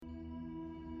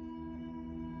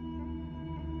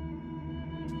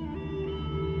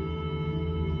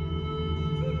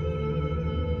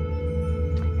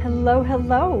Hello,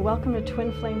 hello. Welcome to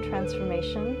Twin Flame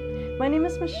Transformation. My name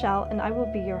is Michelle and I will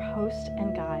be your host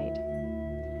and guide.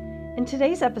 In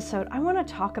today's episode, I want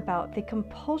to talk about the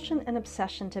compulsion and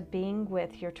obsession to being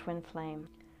with your twin flame.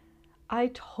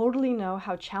 I totally know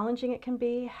how challenging it can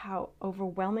be, how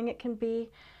overwhelming it can be,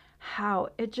 how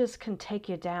it just can take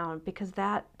you down because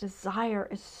that desire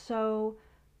is so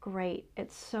great.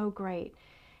 It's so great.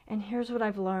 And here's what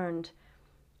I've learned.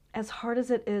 As hard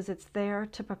as it is, it's there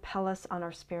to propel us on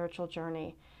our spiritual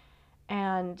journey.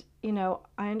 And,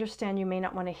 I understand you may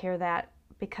not want to hear that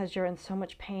because you're in so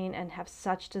much pain and have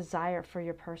such desire for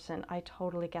your person. I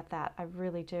totally get that. I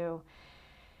really do.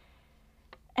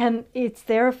 And it's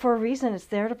there for a reason. It's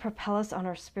there to propel us on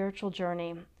our spiritual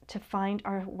journey, to find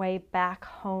our way back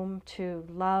home to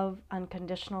love,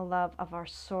 unconditional love of our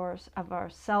source, of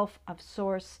ourself, of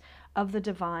source, of the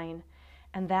divine.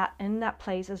 And that in that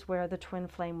place is where the twin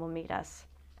flame will meet us.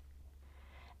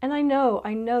 And I know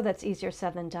that's easier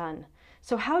said than done.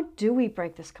 So how do we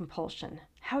break this compulsion?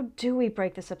 How do we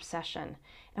break this obsession?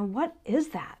 And what is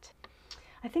that?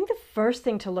 I think the first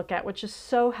thing to look at, which is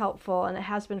so helpful, and it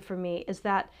has been for me, is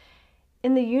that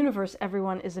in the universe,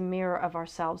 everyone is a mirror of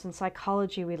ourselves. In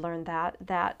psychology, we learned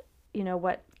that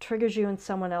what triggers you in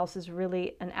someone else is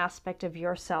really an aspect of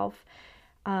yourself.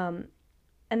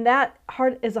 And that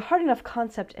is a hard enough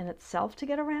concept in itself to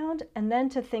get around, and then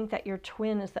to think that your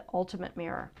twin is the ultimate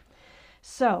mirror.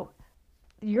 So,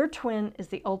 your twin is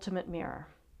the ultimate mirror.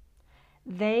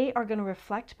 They are going to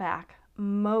reflect back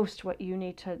most what you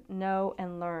need to know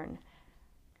and learn.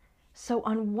 So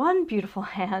on one beautiful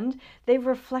hand, they've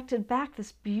reflected back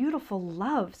this beautiful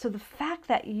love. So the fact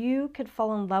that you could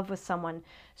fall in love with someone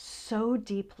so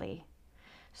deeply,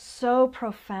 so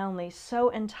profoundly, so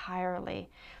entirely,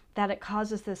 that it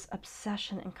causes this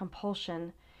obsession and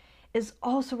compulsion is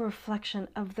also a reflection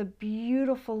of the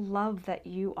beautiful love that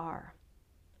you are.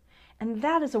 And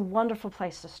that is a wonderful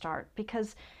place to start,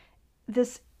 because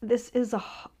this is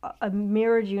a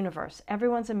mirrored universe.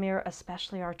 Everyone's a mirror,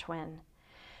 especially our twin.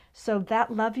 So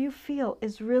that love you feel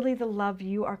is really the love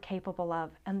you are capable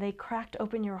of. And they cracked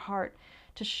open your heart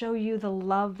to show you the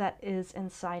love that is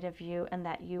inside of you and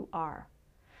that you are.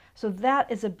 So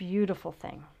that is a beautiful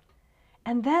thing.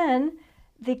 And then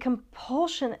the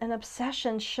compulsion and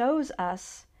obsession shows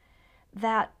us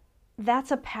that that's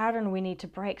a pattern we need to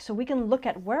break. So we can look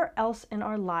at where else in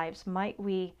our lives might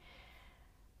we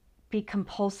be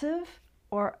compulsive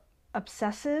or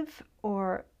obsessive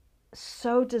or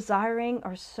so desiring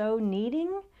or so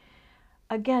needing.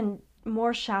 Again,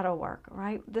 more shadow work,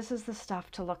 right? This is the stuff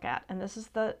to look at. And this is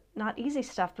the not easy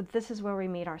stuff, but this is where we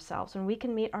meet ourselves. When we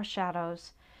can meet our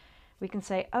shadows, we can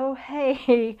say, oh,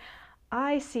 hey,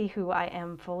 I see who I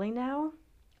am fully now.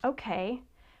 Okay.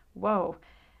 Whoa.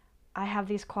 I have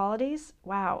these qualities.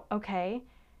 Wow. Okay.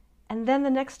 And then the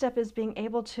next step is being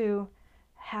able to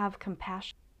have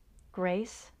compassion,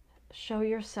 grace, show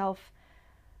yourself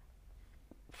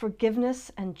forgiveness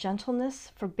and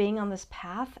gentleness for being on this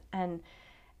path and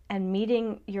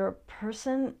meeting your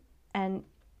person, and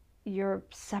you're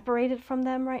separated from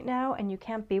them right now and you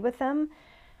can't be with them.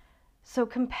 So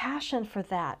compassion for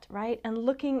that, right? And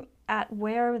looking at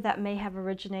where that may have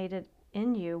originated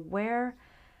in you. Where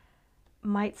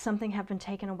might something have been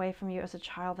taken away from you as a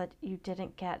child that you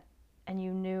didn't get and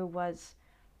you knew was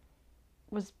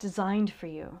designed for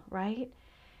you, right?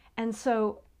 And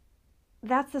so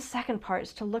that's the second part,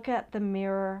 is to look at the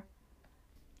mirror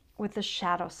with the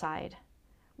shadow side.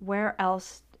 Where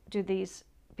else do these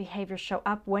behaviors show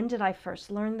up? When did I first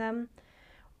learn them?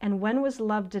 And when was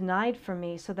love denied for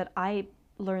me so that I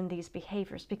learned these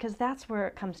behaviors? Because that's where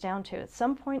it comes down to. At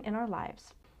some point in our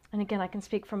lives, and again, I can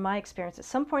speak from my experience, at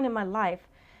some point in my life,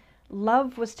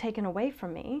 love was taken away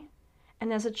from me.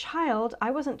 And as a child, I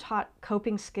wasn't taught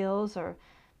coping skills or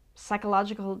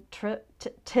psychological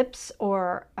tips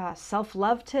or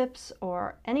self-love tips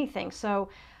or anything. So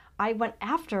I went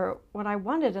after what I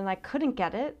wanted and I couldn't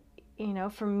get it.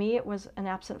 For me, it was an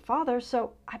absent father.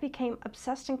 So I became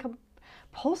obsessed and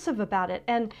compulsive about it.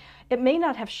 And it may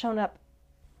not have shown up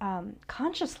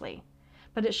consciously,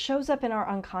 but it shows up in our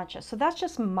unconscious. So that's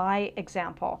just my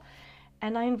example.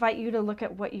 And I invite you to look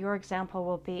at what your example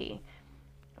will be.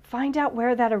 Find out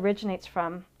where that originates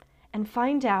from and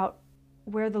find out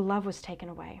where the love was taken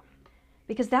away.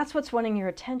 Because that's what's wanting your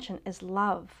attention, is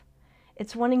love.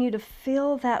 It's wanting you to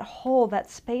fill that hole, that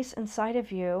space inside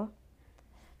of you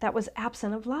that was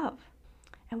absent of love.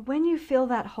 And when you fill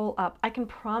that hole up, I can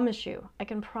promise you,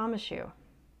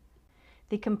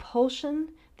 the compulsion,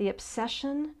 the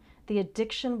obsession, the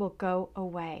addiction will go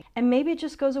away. And maybe it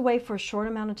just goes away for a short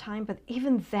amount of time, but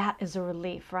even that is a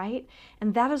relief, right?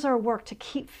 And that is our work, to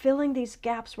keep filling these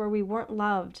gaps where we weren't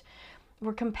loved,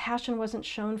 where compassion wasn't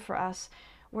shown for us,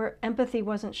 where empathy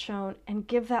wasn't shown, and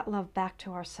give that love back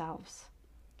to ourselves.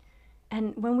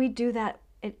 And when we do that,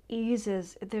 it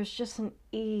eases, there's just an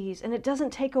ease, and it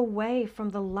doesn't take away from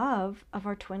the love of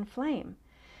our twin flame.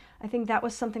 I think that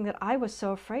was something that I was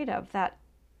so afraid of, that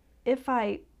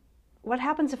what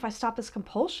happens if I stop this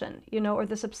compulsion, or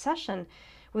this obsession?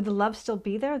 Would the love still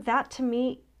be there? That to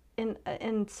me,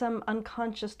 in some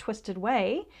unconscious, twisted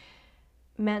way,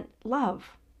 meant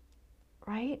love,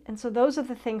 right? And so those are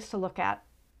the things to look at,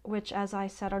 which, as I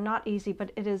said, are not easy,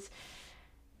 but it is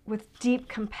with deep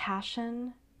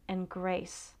compassion and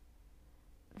grace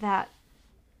that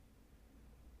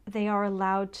they are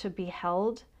allowed to be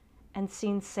held and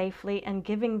seen safely, and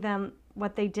giving them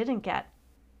what they didn't get,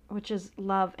 which is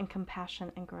love and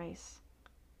compassion and grace.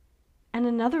 And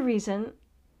another reason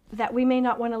that we may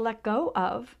not want to let go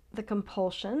of the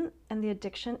compulsion and the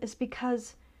addiction is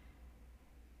because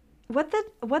what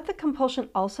the compulsion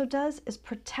also does is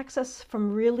protects us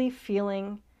from really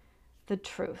feeling the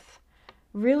truth,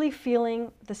 really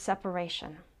feeling the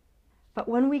separation. But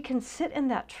when we can sit in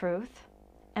that truth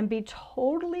and be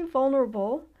totally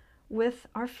vulnerable with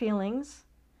our feelings,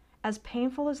 as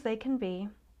painful as they can be,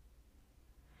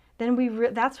 then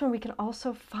that's when we can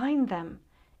also find them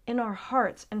in our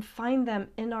hearts, and find them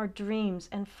in our dreams,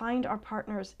 and find our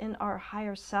partners in our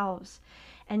higher selves.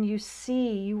 And you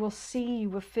will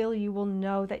feel, you will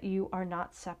know that you are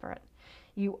not separate.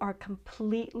 You are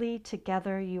completely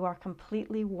together. You are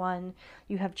completely one.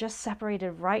 You have just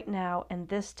separated right now in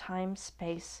this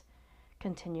time-space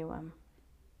continuum.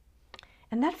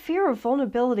 And that fear of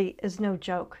vulnerability is no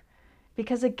joke.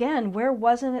 Because again, where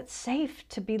wasn't it safe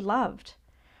to be loved?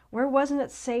 Where wasn't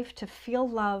it safe to feel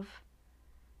love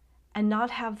and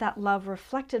not have that love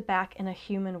reflected back in a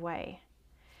human way?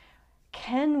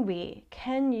 Can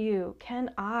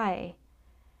I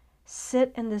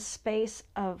sit in this space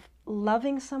of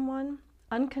loving someone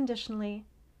unconditionally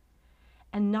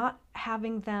and not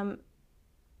having them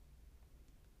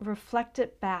reflect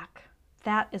it back?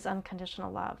 That is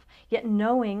unconditional love. Yet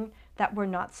knowing that we're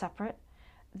not separate,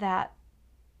 that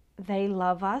they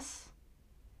love us,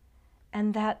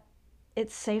 and that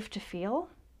it's safe to feel,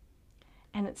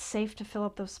 and it's safe to fill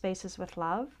up those spaces with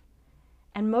love.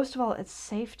 And most of all, it's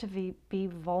safe to be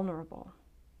vulnerable.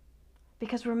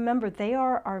 Because remember, they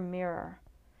are our mirror.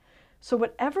 So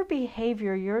whatever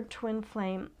behavior your twin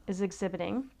flame is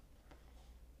exhibiting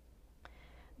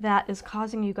that is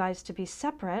causing you guys to be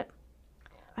separate,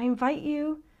 I invite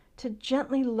you to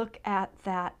gently look at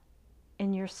that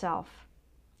in yourself.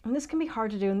 And this can be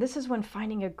hard to do. And this is when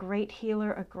finding a great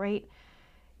healer, a great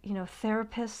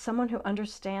therapist, someone who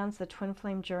understands the twin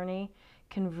flame journey,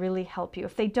 can really help you.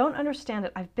 If they don't understand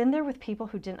it, I've been there with people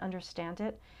who didn't understand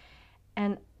it,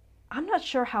 and I'm not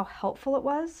sure how helpful it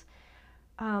was,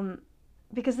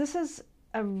 because this is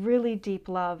a really deep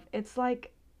love. It's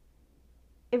like,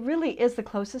 it really is the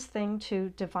closest thing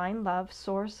to divine love,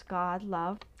 source, God,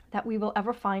 love, that we will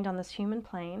ever find on this human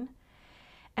plane.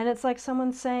 And it's like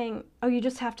someone saying, oh, you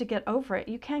just have to get over it.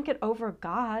 You can't get over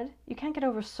God. You can't get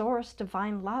over source,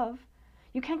 divine love.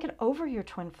 You can't get over your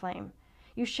twin flame.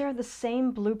 You share the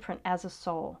same blueprint as a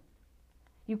soul.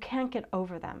 You can't get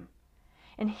over them.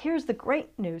 And here's the great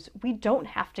news. We don't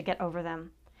have to get over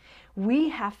them. We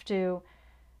have to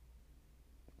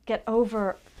get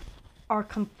over our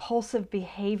compulsive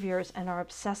behaviors and our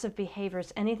obsessive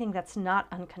behaviors, anything that's not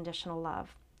unconditional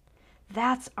love.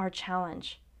 That's our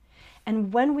challenge.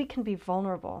 And when we can be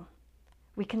vulnerable,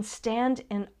 we can stand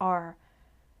in our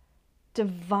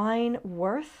divine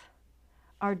worth,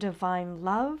 our divine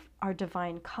love, our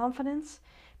divine confidence,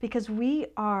 because we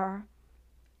are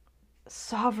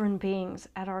sovereign beings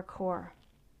at our core.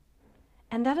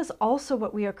 And that is also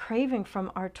what we are craving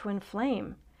from our twin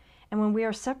flame. And when we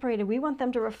are separated, we want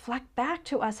them to reflect back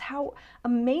to us how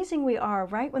amazing we are,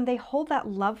 right? When they hold that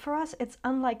love for us, it's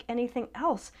unlike anything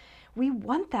else. We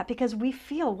want that because we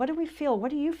feel. What do we feel?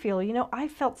 What do you feel? I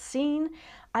felt seen.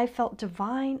 I felt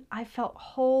divine. I felt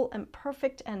whole and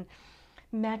perfect and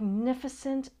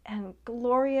magnificent and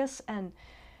glorious. And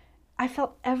I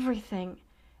felt everything.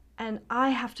 And I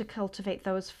have to cultivate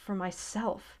those for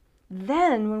myself.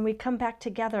 Then when we come back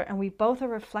together and we both are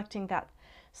reflecting that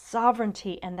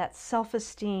sovereignty and that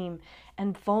self-esteem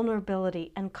and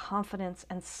vulnerability and confidence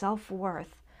and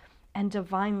self-worth and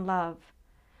divine love,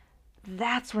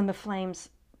 that's when the flames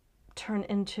turn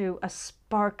into a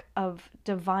spark of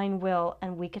divine will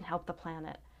and we can help the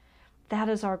planet. That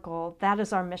is our goal. That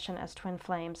is our mission as twin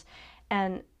flames.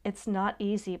 And it's not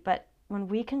easy, but when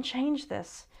we can change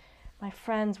this, my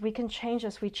friends, we can change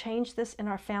this. We change this in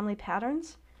our family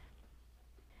patterns,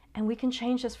 and we can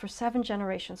change this for 7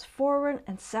 generations forward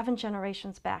and 7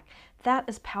 generations back. That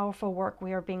is powerful work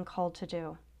we are being called to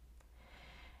do.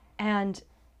 And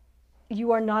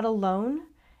you are not alone,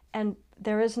 and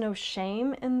there is no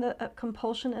shame in the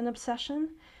compulsion and obsession.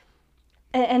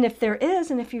 And if there is,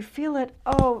 and if you feel it,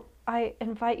 oh, I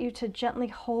invite you to gently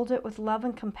hold it with love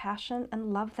and compassion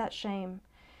and love that shame,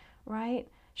 right?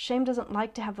 Shame doesn't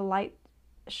like to have the light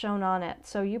shone on it.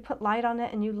 So you put light on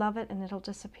it and you love it and it'll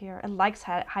disappear. It likes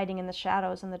hiding in the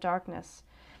shadows and the darkness.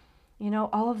 You know,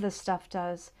 all of this stuff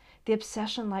does. The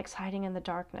obsession likes hiding in the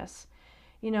darkness.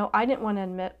 You know, I didn't want to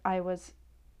admit I was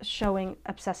showing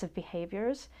obsessive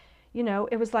behaviors. You know,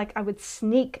 it was like I would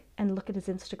sneak and look at his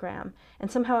Instagram.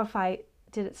 And somehow if I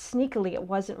did it sneakily, it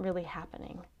wasn't really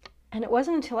happening. And it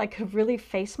wasn't until I could really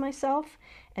face myself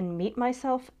and meet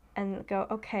myself and go,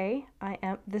 okay,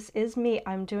 this is me,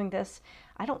 I'm doing this.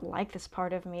 I don't like this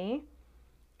part of me,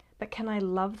 but can I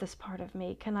love this part of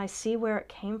me? Can I see where it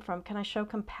came from? Can I show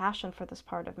compassion for this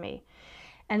part of me?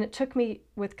 And it took me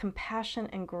with compassion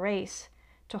and grace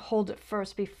to hold it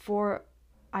first before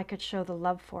I could show the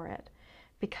love for it,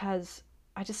 because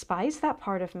I despised that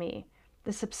part of me,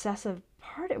 this obsessive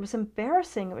part. It was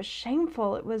embarrassing, it was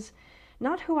shameful, it was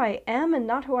not who I am and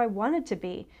not who I wanted to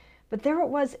be. But there it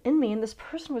was in me, and this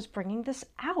person was bringing this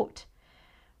out,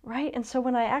 right? And so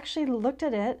when I actually looked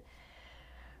at it,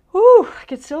 I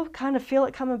could still kind of feel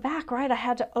it coming back, right? I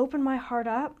had to open my heart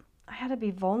up. I had to be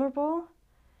vulnerable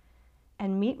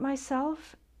and meet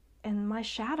myself in my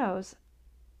shadows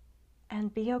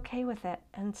and be okay with it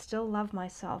and still love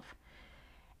myself.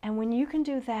 And when you can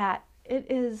do that, it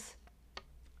is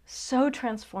so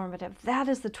transformative. That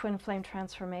is the twin flame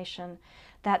transformation.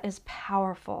 That is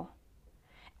powerful.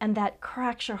 And that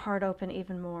cracks your heart open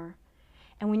even more.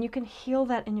 And when you can heal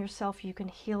that in yourself, you can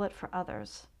heal it for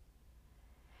others.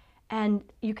 And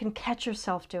you can catch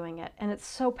yourself doing it. And it's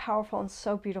so powerful and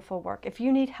so beautiful work. If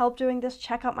you need help doing this,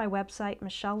 check out my website,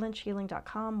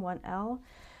 michellelynchhealing.com, 1L.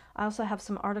 I also have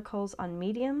some articles on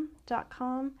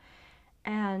medium.com.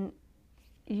 And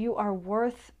you are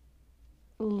worth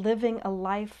living a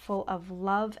life full of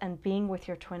love and being with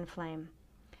your twin flame.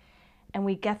 And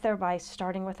we get there by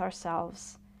starting with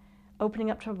ourselves,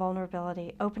 opening up to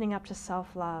vulnerability, opening up to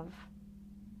self-love,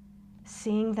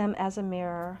 seeing them as a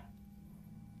mirror,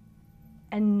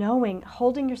 and knowing,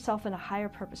 holding yourself in a higher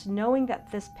purpose, knowing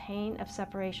that this pain of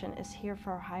separation is here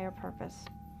for a higher purpose.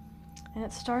 And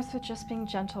it starts with just being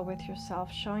gentle with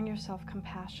yourself, showing yourself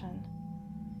compassion,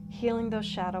 healing those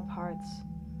shadow parts,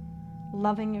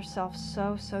 loving yourself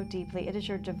so, so deeply. It is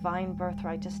your divine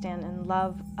birthright to stand in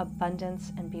love,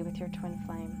 abundance, and be with your twin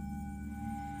flame.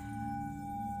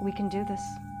 We can do this.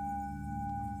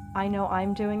 I know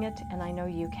I'm doing it, and I know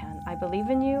you can. I believe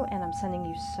in you, and I'm sending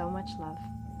you so much love.